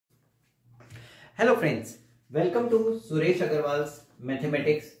Hello friends, welcome to Suresh Aggarwal's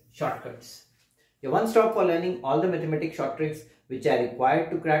Mathematics Shortcuts. Your one stop for learning all the mathematics short tricks which are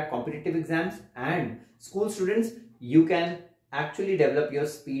required to crack competitive exams, and school students, you can actually develop your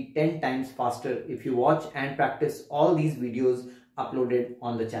speed 10 times faster if you watch and practice all these videos uploaded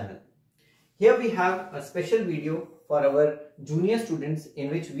on the channel. Here we have a special video for our junior students in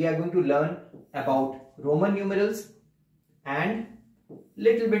which we are going to learn about Roman numerals and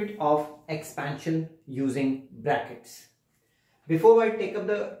little bit of expansion using brackets. Before I take up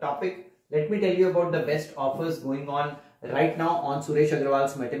the topic, let me tell you about the best offers going on right now on Suresh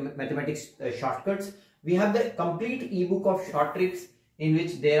Aggarwal's Mathematics Shortcuts. We have the complete ebook of short tricks in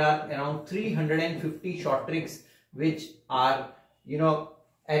which there are around 350 short tricks which are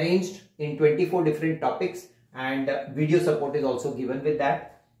arranged in 24 different topics, and video support is also given with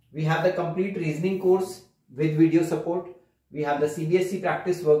that. We have the complete reasoning course with video support. We have the CBSE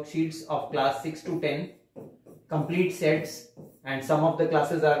practice worksheets of class 6 to 10, complete sets, and some of the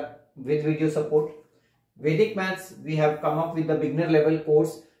classes are with video support. Vedic Maths, we have come up with the beginner level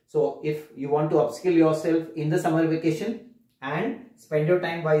course. So if you want to upskill yourself in the summer vacation and spend your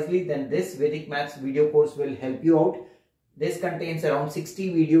time wisely, then this Vedic Maths video course will help you out. This contains around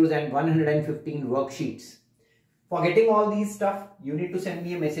 60 videos and 115 worksheets. For getting all these stuff, you need to send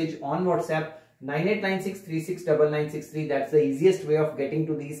me a message on WhatsApp 9896369963. That's the easiest way of getting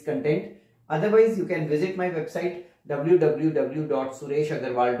to these content. Otherwise, you can visit my website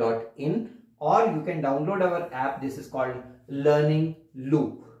www.sureshaggarwal.in, or you can download our app. This is called Learning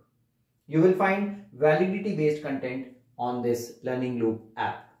Loop. You will find validity based content on this Learning Loop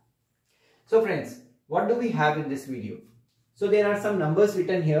app. So friends, what do we have in this video? So there are some numbers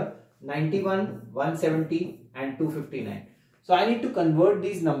written here: 91, 170 and 259. So I need to convert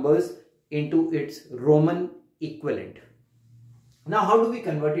these numbers into its Roman equivalent. Now, how do we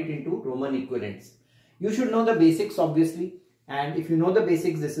convert it into Roman equivalents? You should know the basics, obviously, and if you know the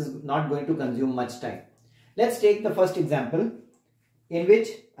basics, this is not going to consume much time. Let's take the first example in which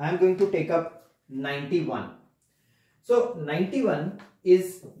I am going to take up 91. So 91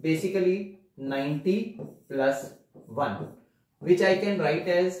 is basically 90 plus 1, which I can write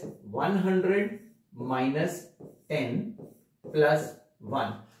as 100 minus 10 plus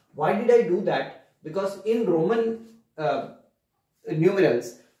 1. Why did I do that? Because in Roman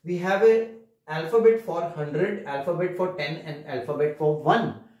numerals, we have an alphabet for 100, alphabet for 10 and alphabet for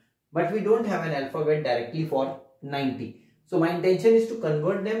 1. But we don't have an alphabet directly for 90. So my intention is to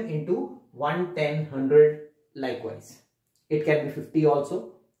convert them into 1, 10, 100 likewise. It can be 50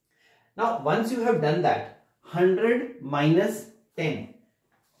 also. Now once you have done that, 100 minus 10.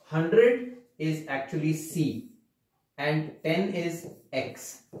 100 is actually C and 10 is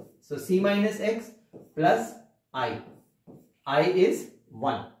X. So C minus X plus I. I is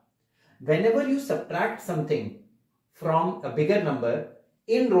 1. Whenever you subtract something from a bigger number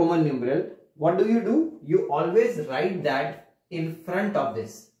in Roman numeral, what do? You always write that in front of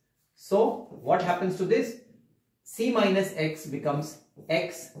this. So what happens to this? C minus X becomes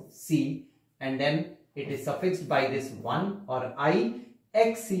XC, and then it is suffixed by this 1 or I.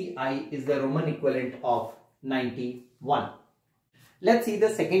 XCI is the Roman equivalent of 91. Let's see the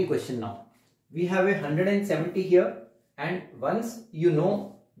second question now. We have a 170 here, and once you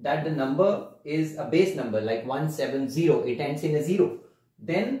know that the number is a base number like 170, it ends in a 0,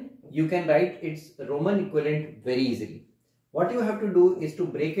 then you can write its Roman equivalent very easily. What you have to do is to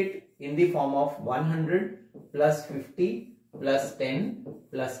break it in the form of 100 plus 50 plus 10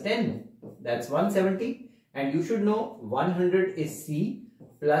 plus 10. That's 170, and you should know 100 is C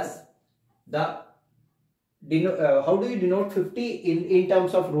plus the how do you denote 50 in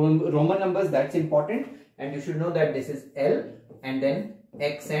terms of Roman numbers? That's important, and you should know that this is L and then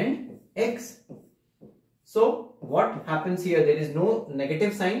X and X. So what happens here? There is no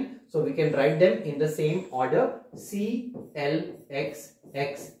negative sign, so we can write them in the same order. C, L, X,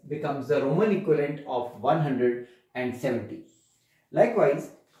 X becomes the Roman equivalent of 170. Likewise,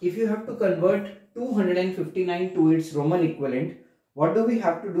 if you have to convert 259 to its Roman equivalent, what do we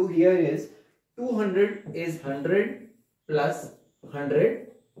have to do here is 200 is 100 plus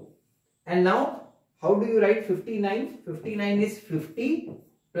 100, and now how do you write 59? 59 is 50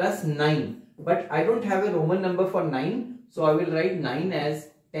 plus 9, but I don't have a Roman number for 9, so I will write 9 as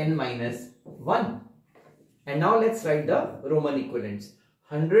 10 minus 1. And now let's write the Roman equivalents.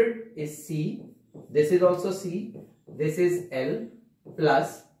 100 is C, this is also C, this is L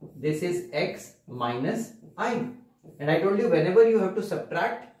plus this is X minus I. And I told you, whenever you have to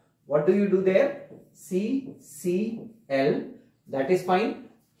subtract, what do you do there? C, C, L, that is fine.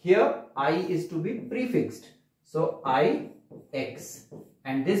 Here I is to be prefixed. So I, X,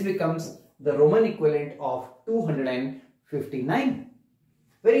 and this becomes the Roman equivalent of 259.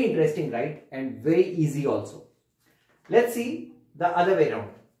 Very interesting, right? And very easy also. Let's see the other way around.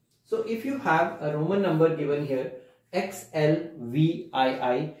 So if you have a Roman number given here,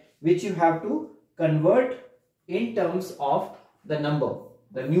 XLVII, which you have to convert in terms of the number,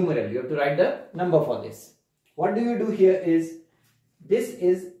 the numeral. You have to write the number for this. What do you do here is, this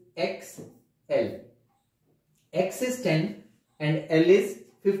is XL. X is 10 and L is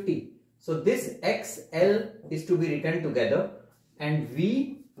 50. So this XL is to be written together, and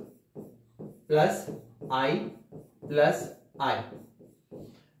V plus I plus I.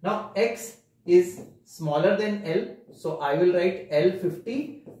 Now X is smaller than L, so I will write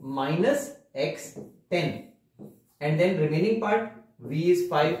L50 minus X10, and then remaining part V is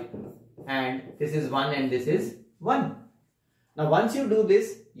 5 and this is 1 and this is 1. Now once you do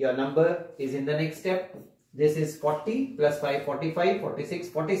this, your number is in the next step. This is 40 plus 5, 45, 46,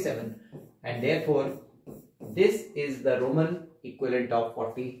 47, and therefore this is the Roman equivalent of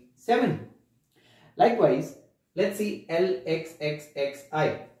 47. Likewise, let's see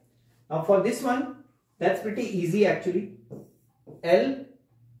LXXXI. Now for this one, that's pretty easy actually. L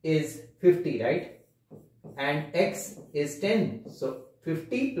is 50, right? And X is 10. So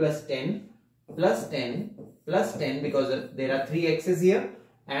 50 plus 10 plus 10 plus 10, because there are 3 X's here,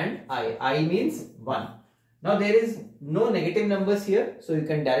 and I means 1. Now there is no negative numbers here, so you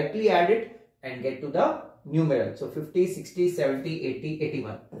can directly add it and get to the numeral. So 50, 60, 70, 80,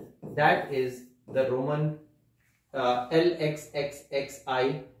 81. That is the Roman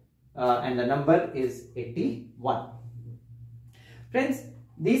LXXXI, and the number is 81. Friends,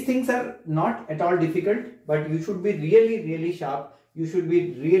 these things are not at all difficult, but you should be really sharp. You should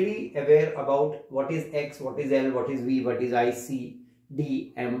be really aware about what is X, what is L, what is V, what is I, C,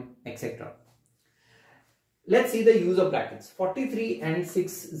 D, M, etc. Let's see the use of brackets. 43 and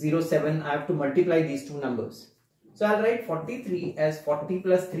 607, I have to multiply these two numbers. So I'll write 43 as 40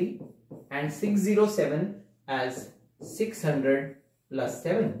 plus 3 and 607 as 600 plus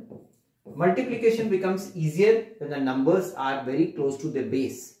 7. Multiplication becomes easier when the numbers are very close to the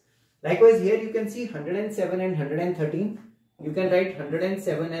base. Likewise, here you can see 107 and 113. You can write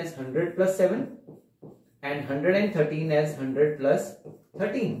 107 as 100 plus 7 and 113 as 100 plus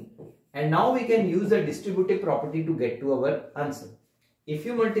 13. And now we can use the distributive property to get to our answer. If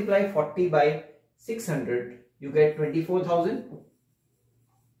you multiply 40 by 600, you get 24,000.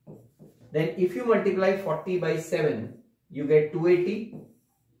 Then if you multiply 40 by 7, you get 280.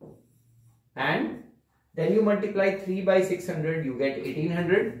 And then you multiply 3 by 600, you get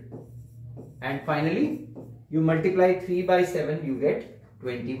 1800. And finally, you multiply 3 by 7, you get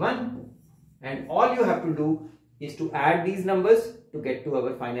 21. And all you have to do is to add these numbers to get to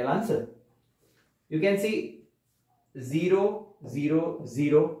our final answer. You can see 0, 0,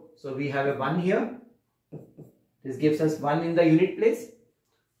 0. So we have a 1 here. This gives us 1 in the unit place.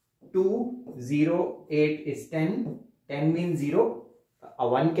 2, 0, 8 is 10. 10 means 0. A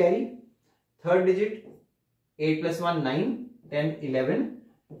 1 carry. Third digit, 8 plus 1, 9. 10, 11.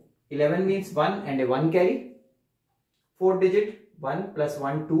 11 means 1 and a 1 carry. Fourth digit, 1 plus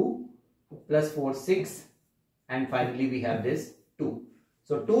 1, 2. Plus 4, 6. And finally we have this 2.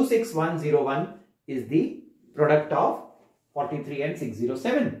 So 26101 is the product of 43 and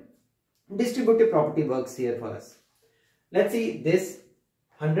 607. Distributive property works here for us. Let's see this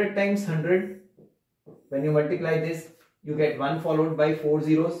 100 times 100. When you multiply this, you get 1 followed by 4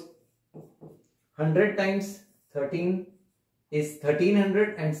 zeros. 100 times 13 is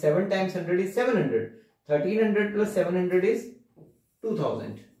 1300 and 7 times 100 is 700. 1300 plus 700 is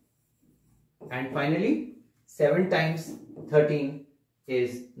 2000. And finally 7 times 13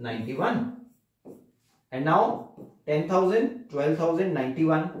 is 91. And now 10,000, 12,000,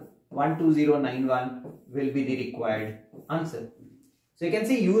 91, 12091 will be the required answer. So you can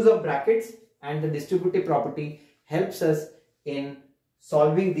see use of brackets and the distributive property helps us in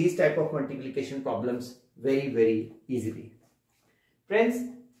solving these type of multiplication problems very easily.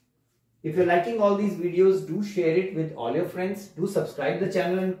 Friends, if you're liking all these videos, do share it with all your friends. Do subscribe the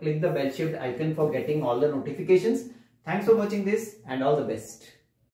channel and click the bell shaped icon for getting all the notifications. Thanks for watching this and all the best.